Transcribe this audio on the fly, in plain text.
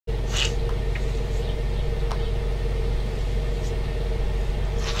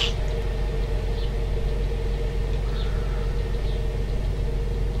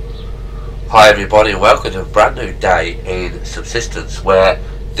Hi everybody and welcome to a brand new day in Subsistence, where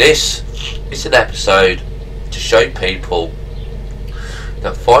this is an episode to show people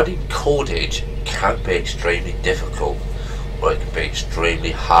that finding cordage can be extremely difficult, or it can be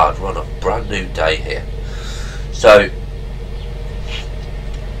extremely hard. We're on a brand new day here. So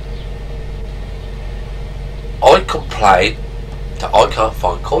I complain that I can't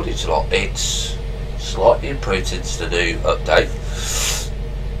find cordage a lot. It's slightly improved since the new update.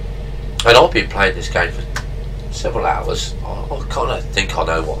 And I've been playing this game for several hours. I kind of think I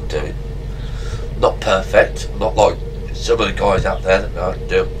know what I'm doing. Not perfect, not like some of the guys out there that know how to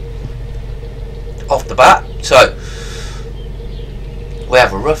do it off the bat. So we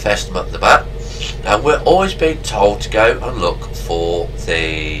have a rough estimate of the map, and we're always being told to go and look for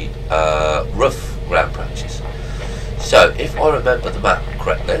the rough ground patches. So if I remember the map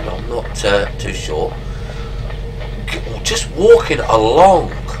correctly, and I'm not too sure, just walking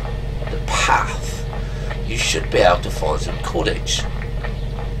along the path you should be able to find some cordage,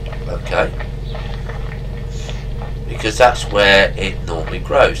 okay, because that's where it normally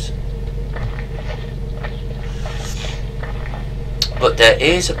grows. But there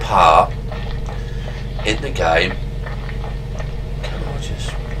is a part in the game, can I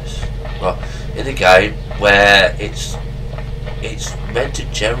just right, in the game where it's meant to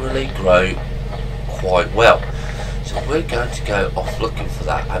generally grow quite well. So we're going to go off looking for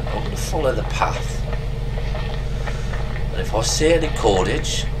that, and I'm going to follow the path, and if I see any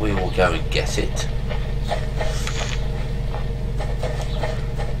cordage we will go and get it.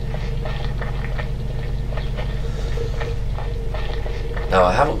 Now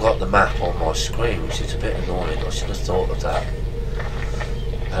I haven't got the map on my screen, which is a bit annoying. I should have thought of that,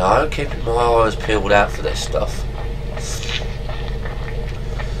 and I am keeping my eyes peeled out for this stuff.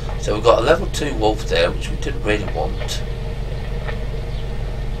 So we've got a level 2 wolf there, which we didn't really want.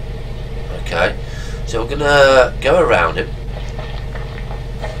 Okay, so we're going to go around him.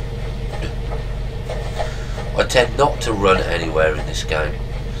 I tend not to run anywhere in this game,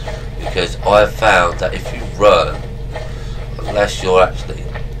 because I have found that if you run, unless you're actually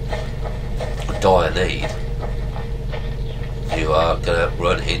in dire need, you are going to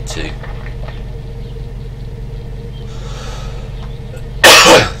run into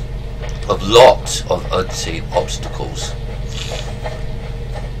a lot of unseen obstacles.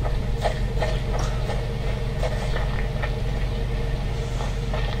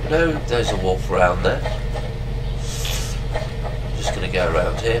 No, there's a wolf around there. I'm just going to go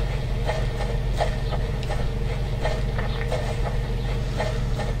around here.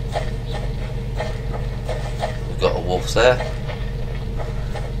 We've got a wolf there.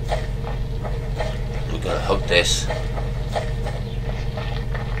 We're going to hug this.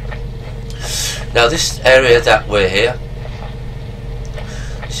 Now this area that we're here,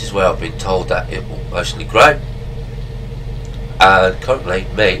 this is where I've been told that it will mostly grow, and currently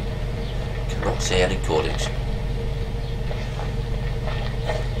me cannot see any cordage.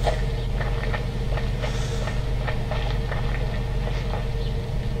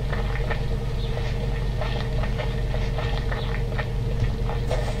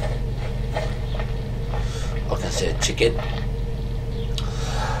 I can see a chicken.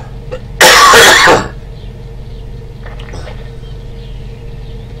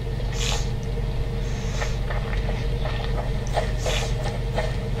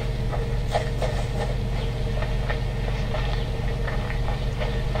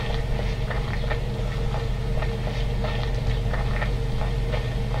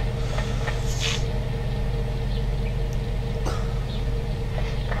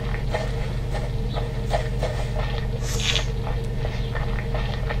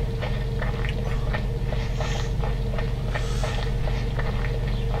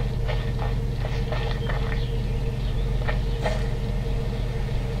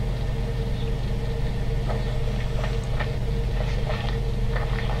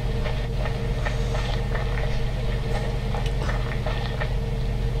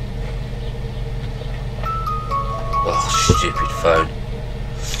 Oh, stupid phone.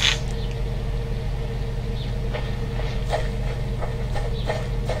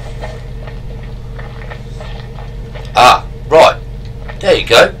 Ah, right. There you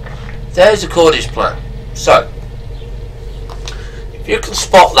go. There's a cordage plant. So, if you can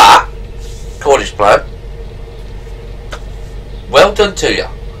spot that cordage plant, well done to you.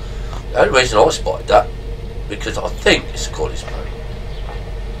 The only reason I spotted that, because I think it's a cordage plant.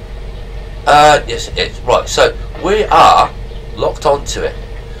 Yes it is. Right, so we are locked onto it.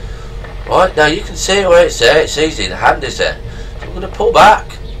 Right, now you can see where it's there, it's easy, the hand is there. So I'm going to pull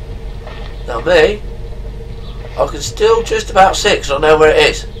back. Now me, I can still just about see it because I know where it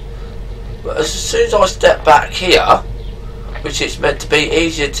is. But as soon as I step back here, which it's meant to be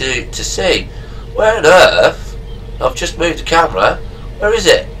easier to see, where on earth, I've just moved the camera, where is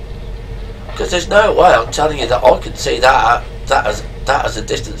it? Because there's no way I'm telling you that I can see that as a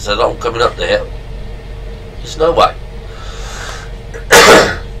distance that I'm coming up there. There's no way.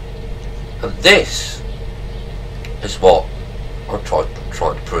 And this is what I'm trying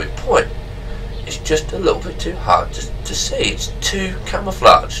to prove point. It's just a little bit too hard to see. It's too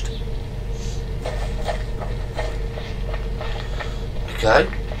camouflaged. Okay.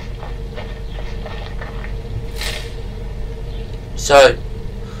 So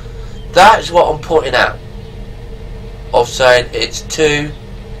that is what I'm pointing out. Of saying it's too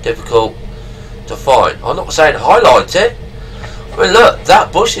difficult to find. I'm not saying highlight it. I mean, look,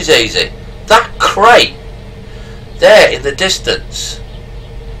 that bush is easy. That crate there in the distance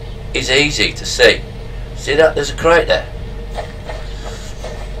is easy to see. See that? There's a crate there.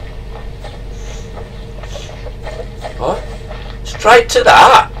 Right? Straight to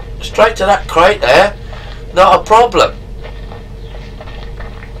that crate there. Not a problem.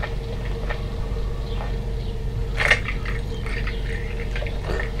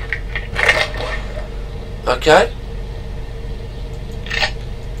 Okay.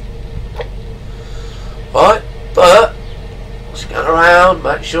 Right, but scan around,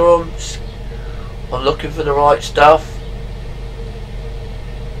 make sure I'm looking for the right stuff.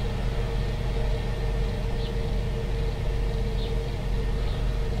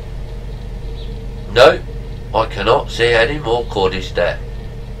 No, I cannot see any more cordage there.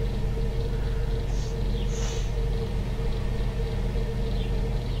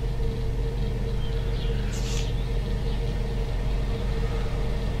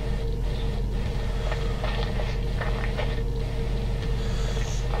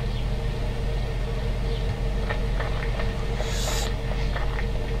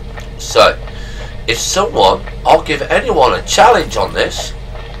 So, if someone, I'll give anyone a challenge on this,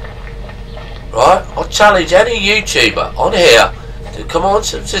 right? I'll challenge any YouTuber on here to come on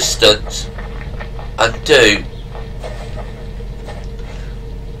Subsistance and do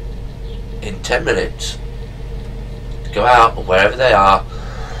in 10 minutes, go out or wherever they are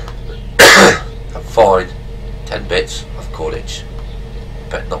and find 10 bits of cordage.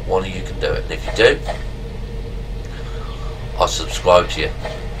 Bet not one of you can do it, and if you do, I'll subscribe to you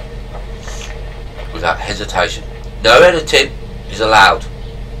without hesitation. No editing is allowed.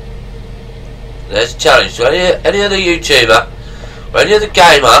 There's a challenge to any other YouTuber or any other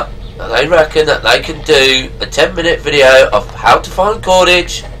gamer that they reckon that they can do a 10-minute video of how to find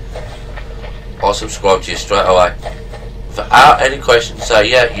cordage. I'll subscribe to you straight away without any question.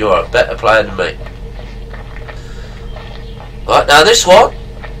 Say, yeah, you are a better player than me. Right, now this one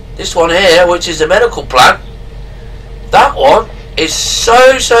here, which is a medical plant, that one is so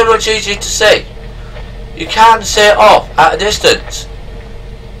much easier to see. You can see it off at a distance.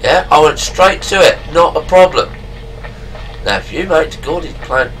 Yeah, I went straight to it, not a problem. Now if you make the cordage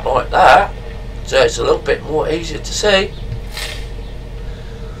plant like that, so it's a little bit more easier to see,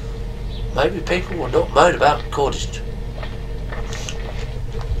 maybe people will not moan about cordage.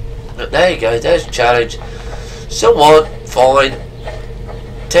 But there you go, there's a challenge. Someone find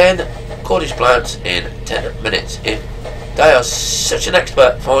 10 cordage plants in 10 minutes. If they are such an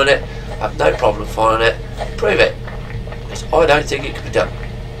expert finding it, I have no problem finding it. Prove it, because I don't think it can be done.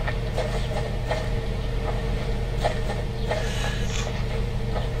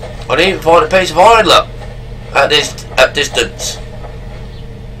 I didn't even find a piece of iron, look, at distance.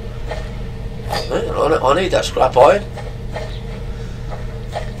 I need that scrap iron.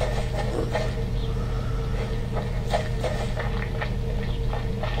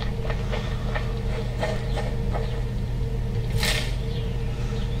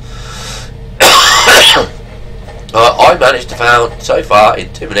 I managed to find so far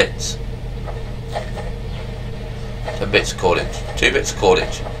in 2 minutes 10 bits of cordage, 2 bits of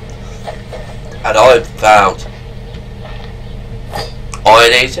cordage, and I've found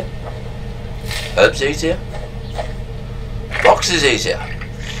iron easier, herbs easier, boxes easier.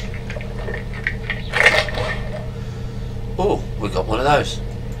 Oh, we got one of those.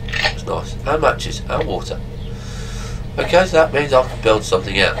 That's nice. And matches and water. Okay, so that means I can build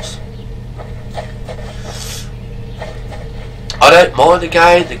something else. I don't mind the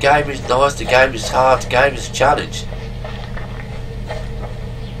game is nice, the game is hard, the game is a challenge.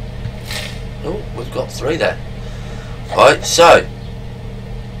 Oh, we've got 3 there. Right, so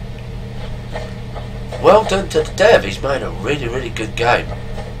well done to the dev, he's made a really good game.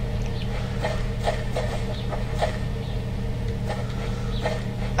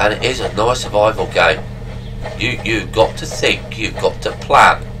 And it is a nice survival game. You've got to think, you've got to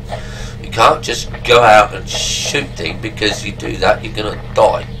plan. You've can't just go out and shoot things, because you do that you're gonna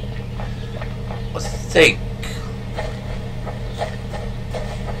die. I think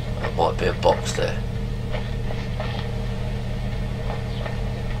there might be a box there.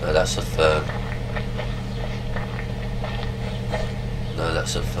 No, that's a fern. No,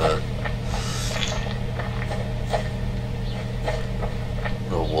 that's a fern.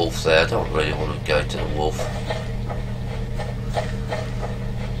 A wolf there. I don't really want to go to the wolf.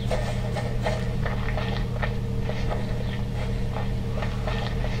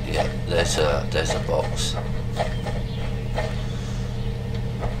 Yeah, there's a box.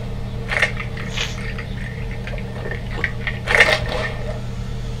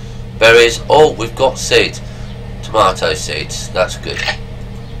 Berries. Oh, we've got seeds. Tomato seeds. That's good.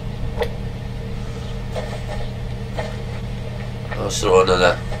 I'll throw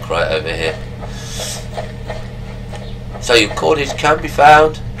another crate over here. So your cordage can be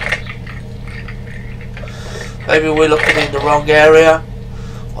found. Maybe we're looking in the wrong area.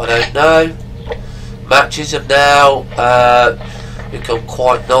 I don't know. Matches have now become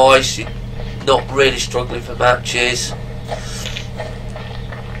quite nice. You're not really struggling for matches.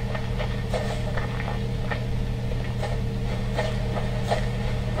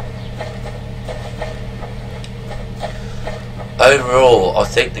 Overall, I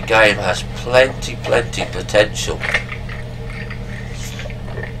think the game has plenty potential.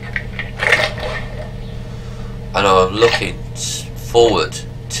 And I'm looking forward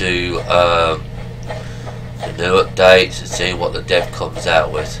to the new updates and seeing what the dev comes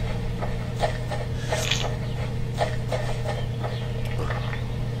out with.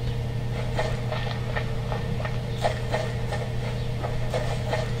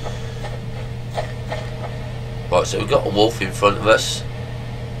 Right, so we've got a wolf in front of us.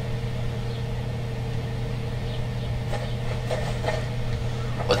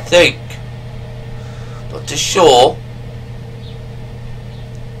 I think, not too sure,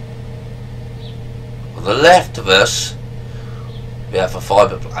 on the left of us we have a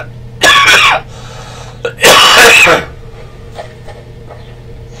fibre plant.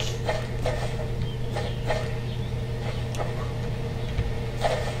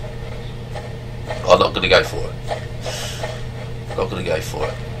 I'm not going to go for it. Not going to go for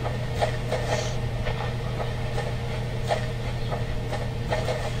it.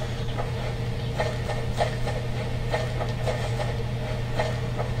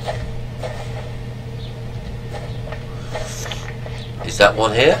 Is that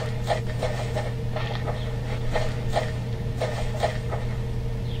one here?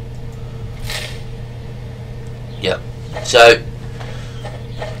 Yep. So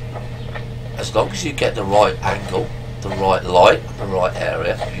as long as you get the right angle, the right light, the right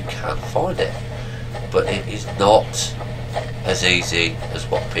area, you can find it. But it is not as easy as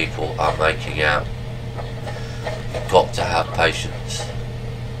what people are making out. You've got to have patience.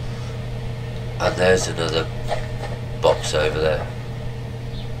 And there's another box over there.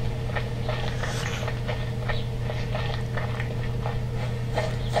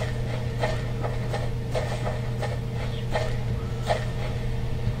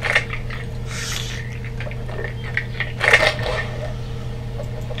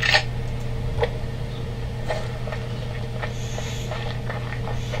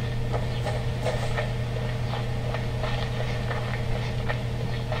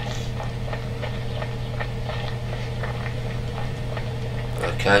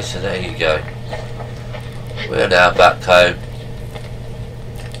 Okay, so there you go. We're now back home.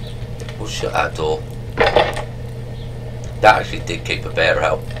 We'll shut our door. That actually did keep a bear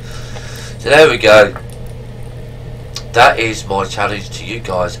out. So there we go. That is my challenge to you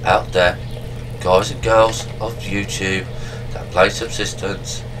guys out there, guys and girls of YouTube that play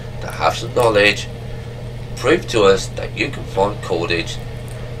Subsistence, that have some knowledge. Prove to us that you can find cordage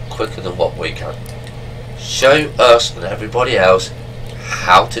quicker than what we can. Show us and everybody else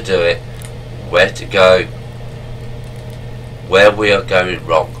how to do it, where to go, where we are going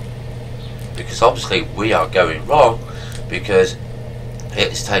wrong, because obviously we are going wrong because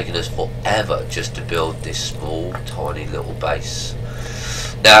it's taken us forever just to build this small tiny little base.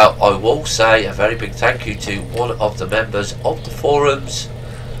 Now I will say a very big thank you to one of the members of the forums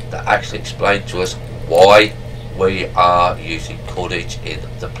that actually explained to us why we are using cordage in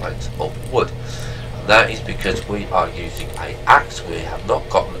the planks of wood. That is because we are using an axe. We have not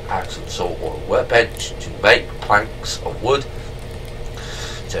got an axe and saw or a workbench to make planks of wood.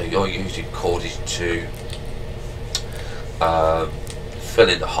 So you're using cordage to fill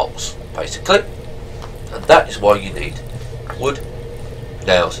in the holes, basically. And that is why you need wood,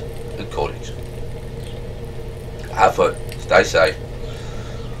 nails and cordage. Have fun. Stay safe.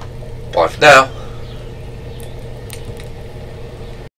 Bye for now.